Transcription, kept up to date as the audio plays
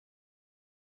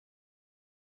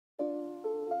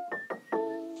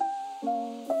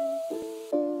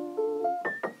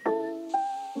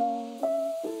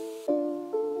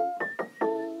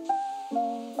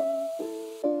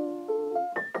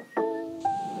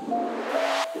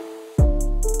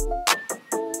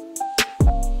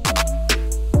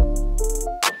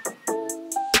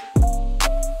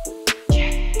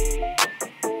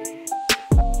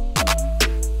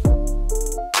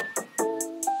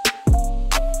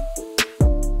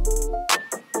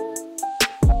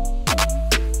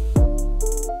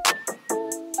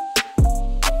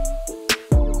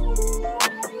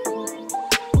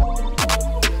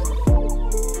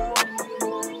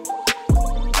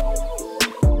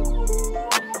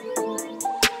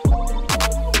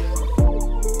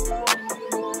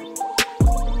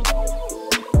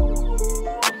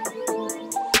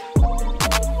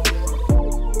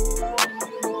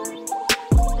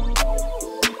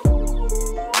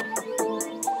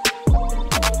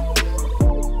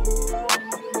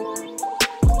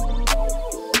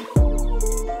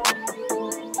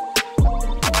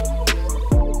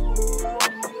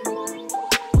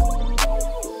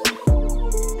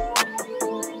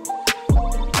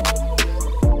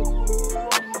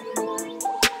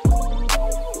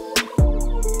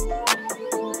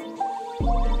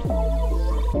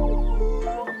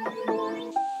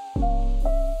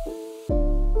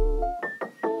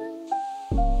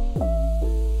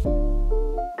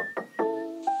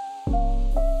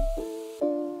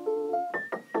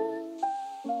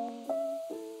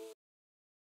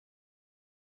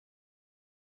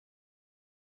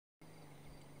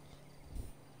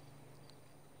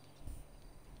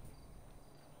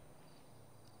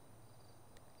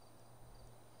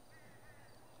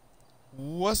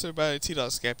What's up everybody, T-Dog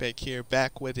Scatpack here,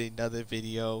 back with another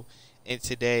video, and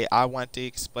today I want to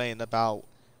explain about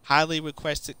highly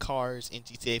requested cars in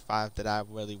GTA 5 that I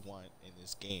really want in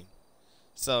this game.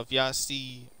 So if y'all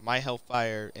see my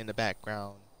Hellfire in the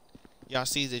background, y'all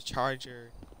see the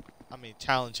Challenger.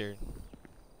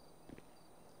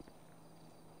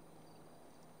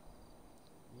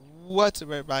 What's up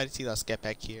everybody, T-Dog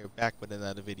Scatpack here, back with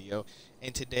another video,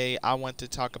 and today I want to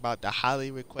talk about the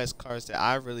highly requested cars that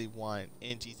I really want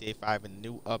in GTA 5 in the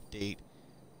new update.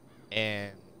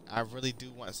 And I really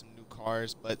do want some new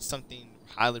cars, but something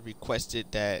highly requested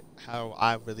that how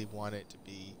I really want it to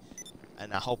be,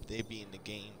 and I hope they be in the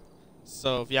game.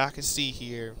 So if y'all can see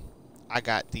here, I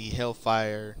got the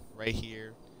Hellfire right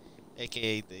here,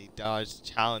 aka the Dodge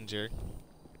Challenger,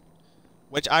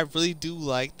 which I really do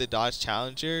like the Dodge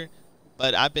Challenger,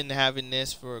 but I've been having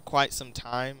this for quite some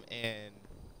time, and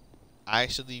I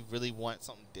actually really want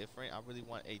something different. I really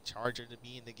want a Charger to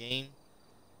be in the game.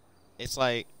 It's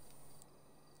like,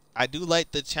 I do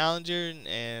like the Challenger,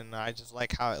 and I just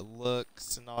like how it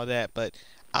looks and all that, but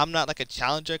I'm not like a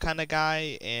Challenger kind of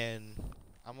guy, and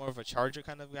I'm more of a Charger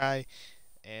kind of guy,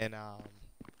 and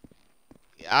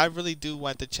I really do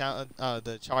want the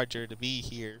Charger to be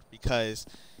here because,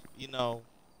 you know,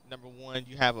 number one,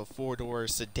 you have a four-door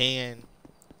sedan,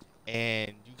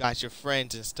 and you got your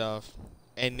friends and stuff,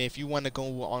 and if you want to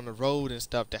go on the road and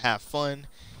stuff to have fun,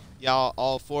 y'all,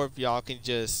 all four of y'all can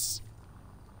just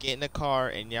get in the car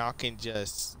and y'all can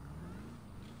just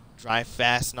drive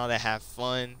fast and all that, have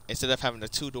fun, instead of having a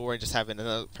two-door and just having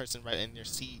another person right in your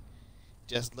seat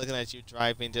just looking at you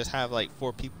driving. Just have like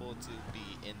four people to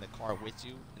be in the car with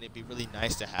you, and it'd be really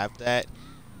nice to have that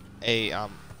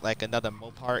like another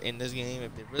Mopar in this game.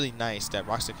 It'd be really nice that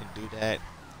Rockstar can do that,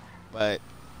 but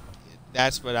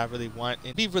that's what I really want.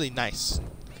 It'd be really nice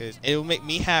because it will make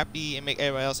me happy and make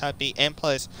everybody else happy, and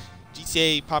plus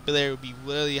GTA popularity would be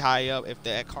really high up if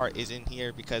that car is in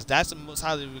here, because that's the most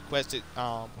highly requested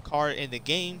car in the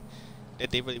game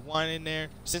that they really want in there.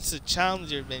 Since the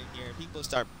Challenger been here, people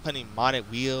start putting modded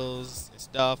wheels and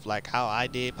stuff, like how I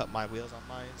did, put my wheels on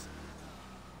mine.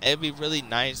 It'd be really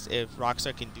nice if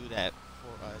Rockstar can do that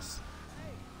for us.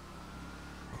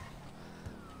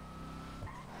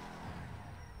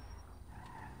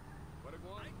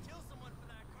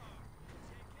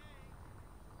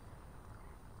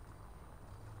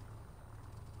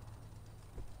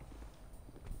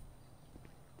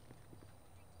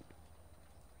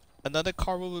 Another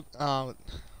car would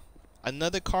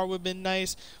have been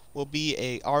nice. Will be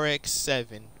a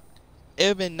RX-7. It would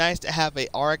have been nice to have a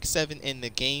RX-7 in the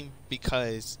game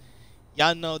because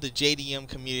y'all know the JDM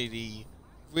community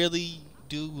really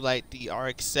do like the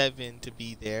RX-7 to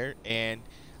be there. And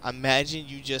imagine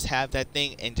you just have that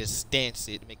thing and just stance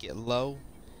it, make it low,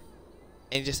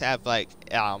 and just have like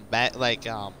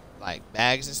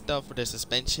bags and stuff for the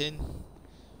suspension.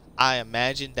 I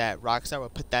imagine that Rockstar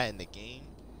would put that in the game.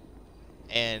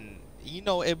 And you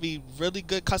know, it'd be really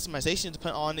good customization to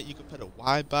put on it. You could put a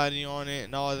wide body on it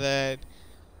and all that.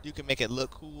 You can make it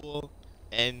look cool,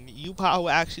 and you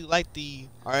probably actually like the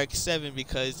RX-7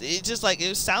 because it just like,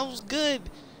 it sounds good.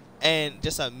 And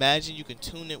just imagine you can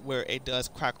tune it where it does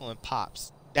crackle and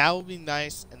pops. That would be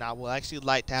nice, and I would actually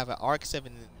like to have an RX-7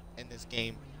 in this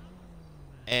game.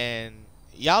 And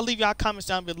y'all leave y'all comments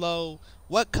down below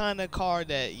what kind of car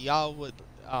that y'all would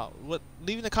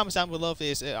leave in the comments down below if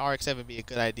this RX-7 be a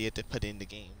good idea to put in the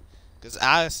game, because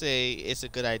I say it's a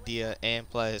good idea, and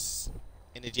plus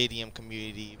in the JDM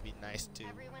community it'd be nice too,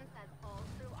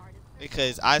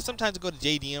 because I sometimes go to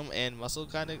JDM and muscle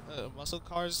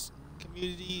cars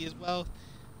community as well,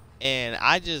 and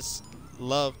I just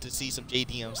love to see some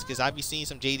JDMs, because I be seeing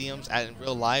some JDMs in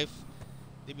real life.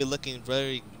 They be looking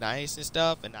very nice and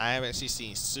stuff, and I haven't actually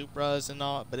seen Supras and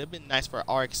all, but it'd been nice for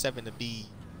RX-7 to be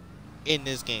in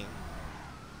this game,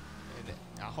 and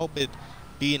I hope it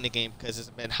be in the game because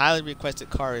it's been highly requested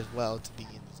car as well to be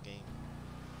in this game.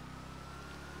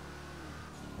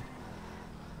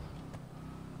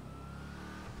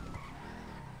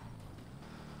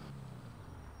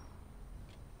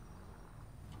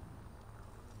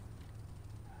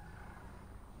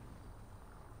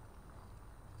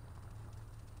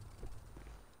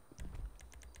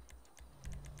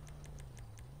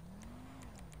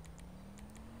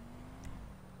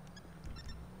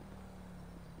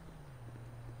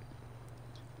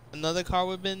 Another car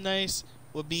would have been nice,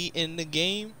 would be in the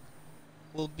game,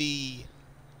 will be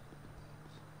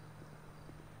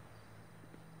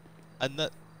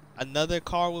another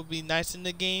car would be nice in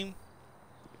the game,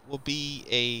 will be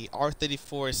a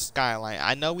R34 Skyline.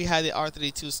 I know we had the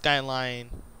R32 Skyline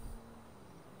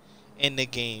in the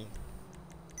game,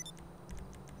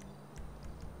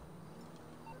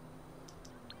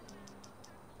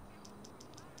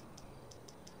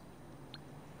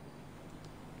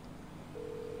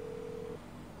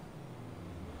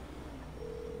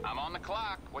 I'm on the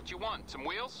clock. What you want? Some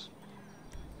wheels?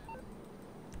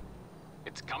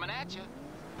 It's coming at you.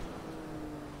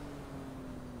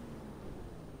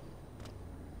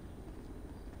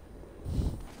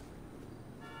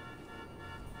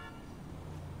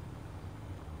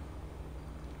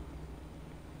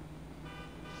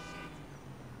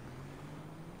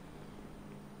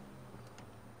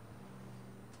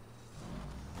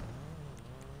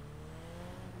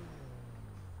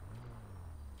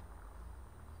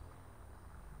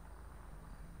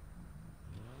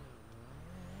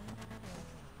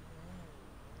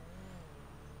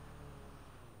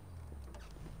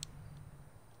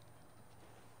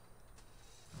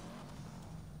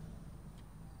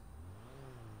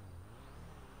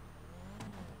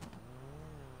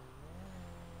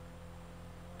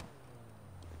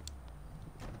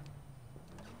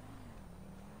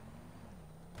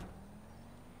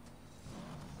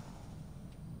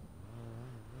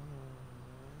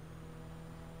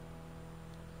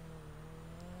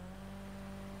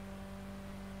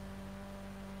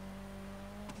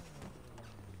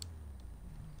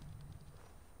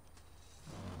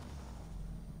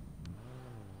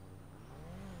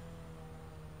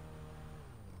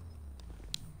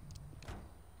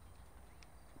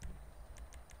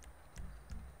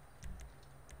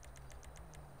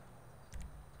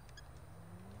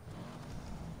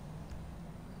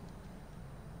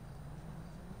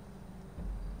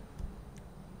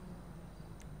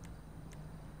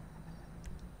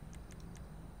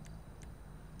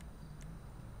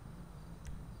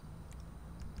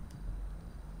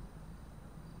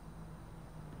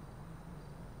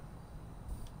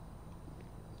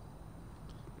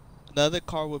 Another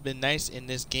car would be nice in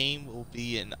this game will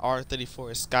be an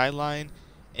R34 Skyline.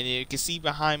 And you can see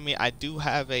behind me, I do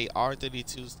have a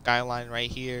R32 Skyline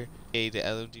right here, the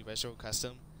LMG Retro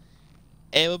Custom.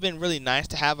 And it would have been really nice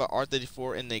to have an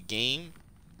R34 in the game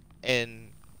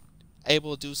and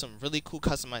able to do some really cool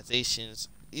customizations.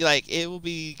 Like, it will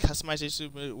be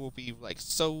customization will be like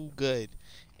so good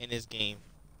in this game.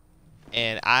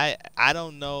 And I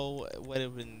don't know what it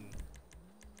would been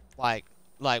like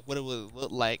what it would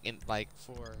look like in like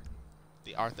for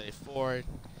the R34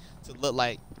 to look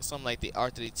like something like the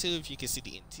R32. If you can see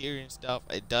the interior and stuff,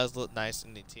 it does look nice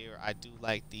in the interior. I do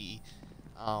like the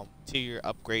interior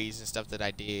upgrades and stuff that I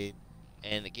did,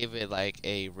 and to give it like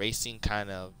a racing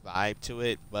kind of vibe to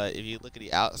it. But if you look at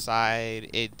the outside,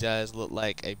 it does look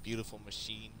like a beautiful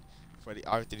machine for the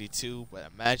R32. But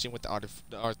imagine what the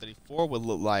R34 would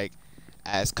look like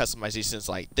as customizations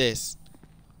like this,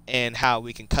 and how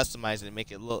we can customize it and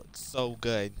make it look so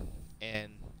good.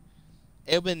 And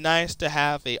it would be nice to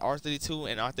have a R32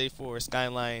 and R34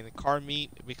 Skyline car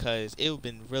meet, because it would have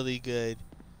been really good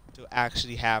to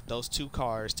actually have those two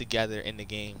cars together in the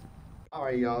game.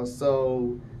 Alright, y'all,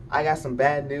 so I got some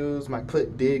bad news. My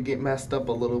clip did get messed up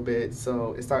a little bit,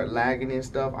 so it started lagging and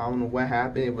stuff. I don't know what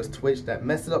happened. It was Twitch that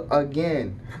messed it up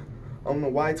again. I don't know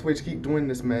why Twitch keep doing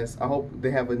this mess. I hope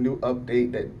they have a new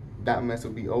update that mess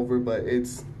will be over, but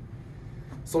it's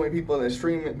so many people that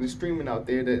streaming out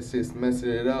there that's just messing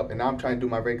it up, and I'm trying to do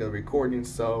my regular recording.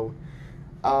 So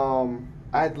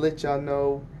I'd let y'all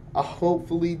know,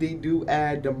 hopefully they do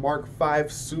add the Mark V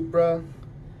Supra.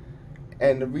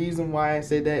 And the reason why I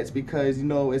say that is because, you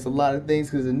know, it's a lot of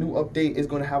things, because the new update is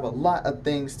going to have a lot of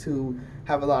things to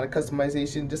have a lot of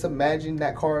customization. Just imagine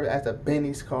that car as a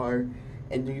Benny's car,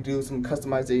 and you do some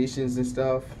customizations and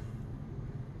stuff,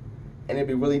 and it'd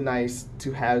be really nice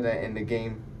to have that in the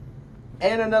game.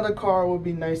 And another car would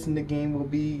be nice in the game will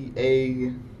be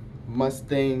a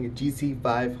Mustang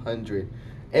GT500.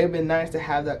 It would be nice to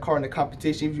have that car in the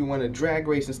competition if you want to drag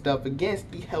race and stuff against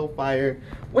the Hellfire,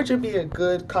 which would be a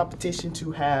good competition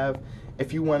to have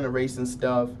if you want to race and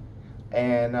stuff.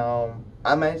 And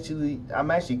I'm actually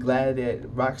glad that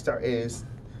Rockstar is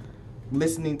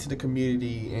listening to the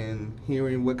community and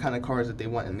hearing what kind of cars that they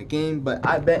want in the game. But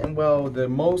I bet, well, the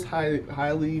most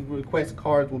highly requested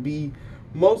cars will be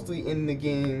mostly in the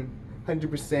game,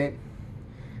 100%. It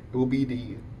will be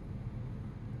the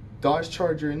Dodge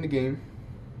Charger in the game,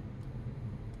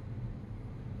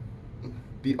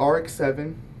 the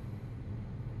RX-7,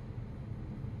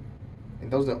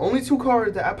 and those are the only two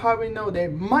cars that I probably know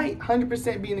that might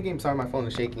 100% be in the game. Sorry, my phone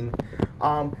is shaking.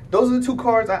 Those are the two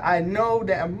cars I know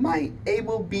that might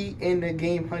able be in the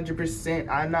game 100%.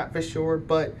 I'm not for sure,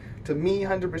 but to me,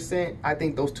 100%, I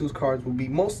think those two cars will be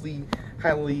mostly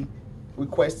highly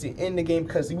requested in the game,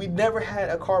 because we never had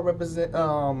a car represent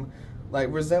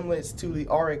like resemblance to the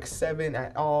RX-7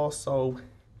 at all. So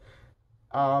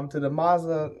to the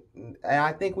Mazda, and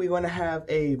I think we're going to have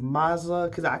a Mazda,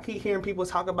 because I keep hearing people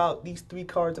talk about these three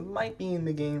cars that might be in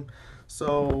the game.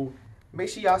 So make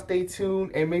sure y'all stay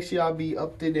tuned and make sure y'all be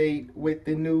up to date with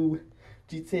the new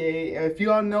GTA. If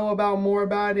y'all know about more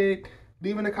about it,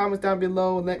 leave in the comments down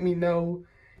below. Let me know.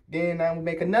 Then I will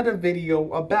make another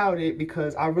video about it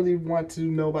because I really want to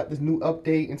know about this new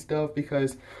update and stuff,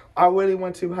 because I really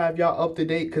want to have y'all up to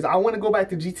date, because I want to go back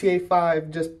to GTA 5,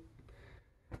 just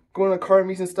going to car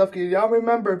meets and stuff. Y'all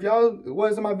remember, if y'all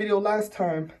was in my video last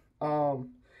time,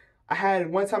 I had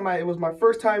one time, it was my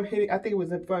first time hitting, I think it was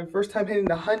my first time hitting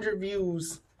 100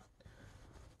 views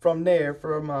from there,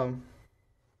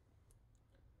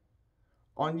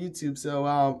 on YouTube. So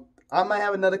I might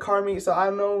have another car meet, so I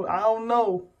don't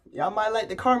know. Y'all might like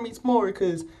the car meets more,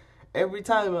 because every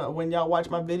time when y'all watch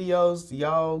my videos,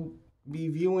 y'all be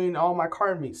viewing all my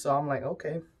car meets. So I'm like,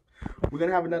 okay, we're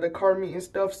gonna have another car meet and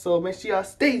stuff. So make sure y'all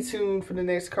stay tuned for the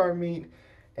next car meet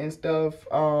and stuff.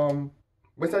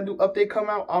 Once I do update come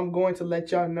out, I'm going to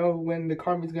let y'all know when the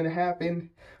car meet's gonna happen.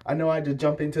 I know I just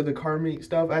jump into the car meet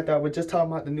stuff. I thought we're just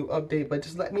talking about the new update, but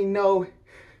just let me know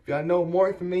if y'all know more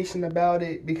information about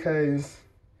it, because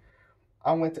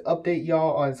I want to update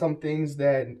y'all on some things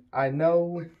that I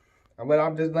know. But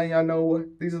I'm just letting y'all know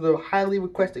these are the highly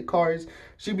requested cars.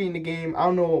 Should be in the game. I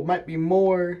don't know, it might be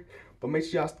more. But make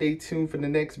sure y'all stay tuned for the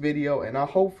next video. And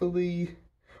hopefully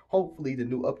the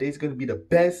new update is going to be the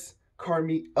best car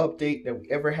meet update that we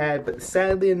ever had. But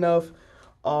sadly enough,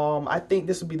 I think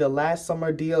this will be the last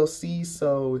summer DLC.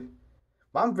 So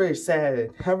I'm very sad.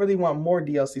 I really want more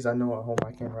DLCs. I know I hold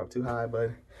my camera up too high,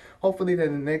 but hopefully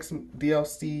then the next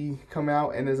DLC come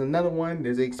out, and there's another one,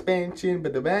 there's an expansion.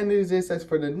 But the bad news is that's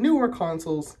for the newer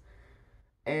consoles,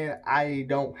 and I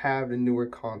don't have the newer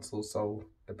console. So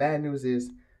the bad news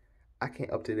is I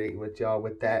can't up to date with y'all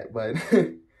with that. But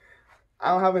I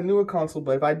don't have a newer console,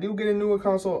 but if I do get a newer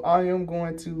console, I am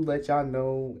going to let y'all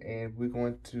know, and we're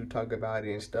going to talk about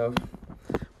it and stuff.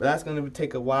 But that's going to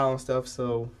take a while and stuff,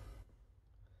 so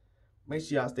make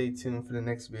sure y'all stay tuned for the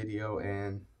next video,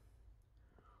 and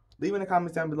leave in the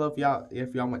comments down below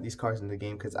if y'all want these cars in the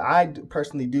game, because I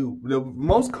personally do. The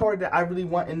most car that I really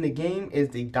want in the game is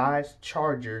the Dodge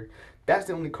Charger. That's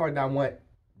the only car that I want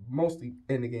mostly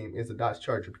in the game, is the Dodge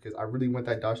Charger, because I really want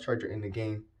that Dodge Charger in the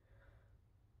game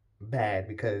bad,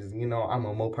 because you know I'm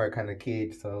a Mopar kind of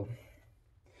kid. So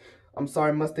I'm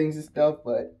sorry Mustangs and stuff,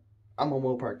 but I'm a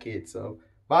Mopar kid. So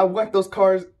but I want those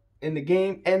cars in the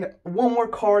game. And one more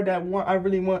car that I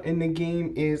really want in the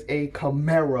game is a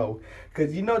Camaro,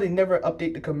 because you know they never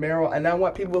update the Camaro, and I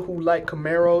want people who like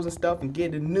Camaros and stuff and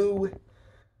get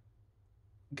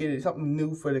something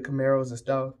new for the Camaros and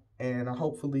stuff. And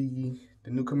hopefully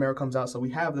the new Camaro comes out, so we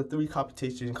have the 3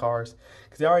 competition cars,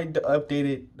 because they already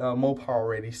updated Mopar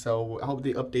already. So I hope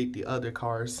they update the other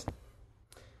cars.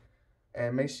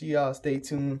 And make sure y'all stay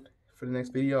tuned for the next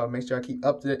video. Make sure I keep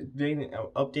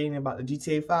updating about the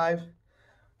GTA 5.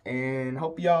 And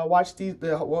hope y'all watch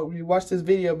watch this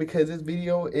video, because this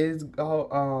video is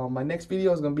my next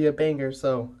video is gonna be a banger.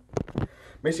 So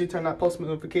make sure you turn on post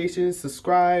notifications,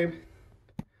 subscribe,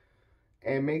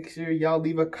 and make sure y'all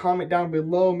leave a comment down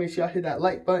below. Make sure y'all hit that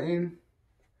like button.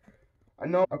 I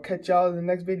know I'll catch y'all in the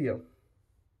next video.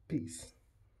 Peace.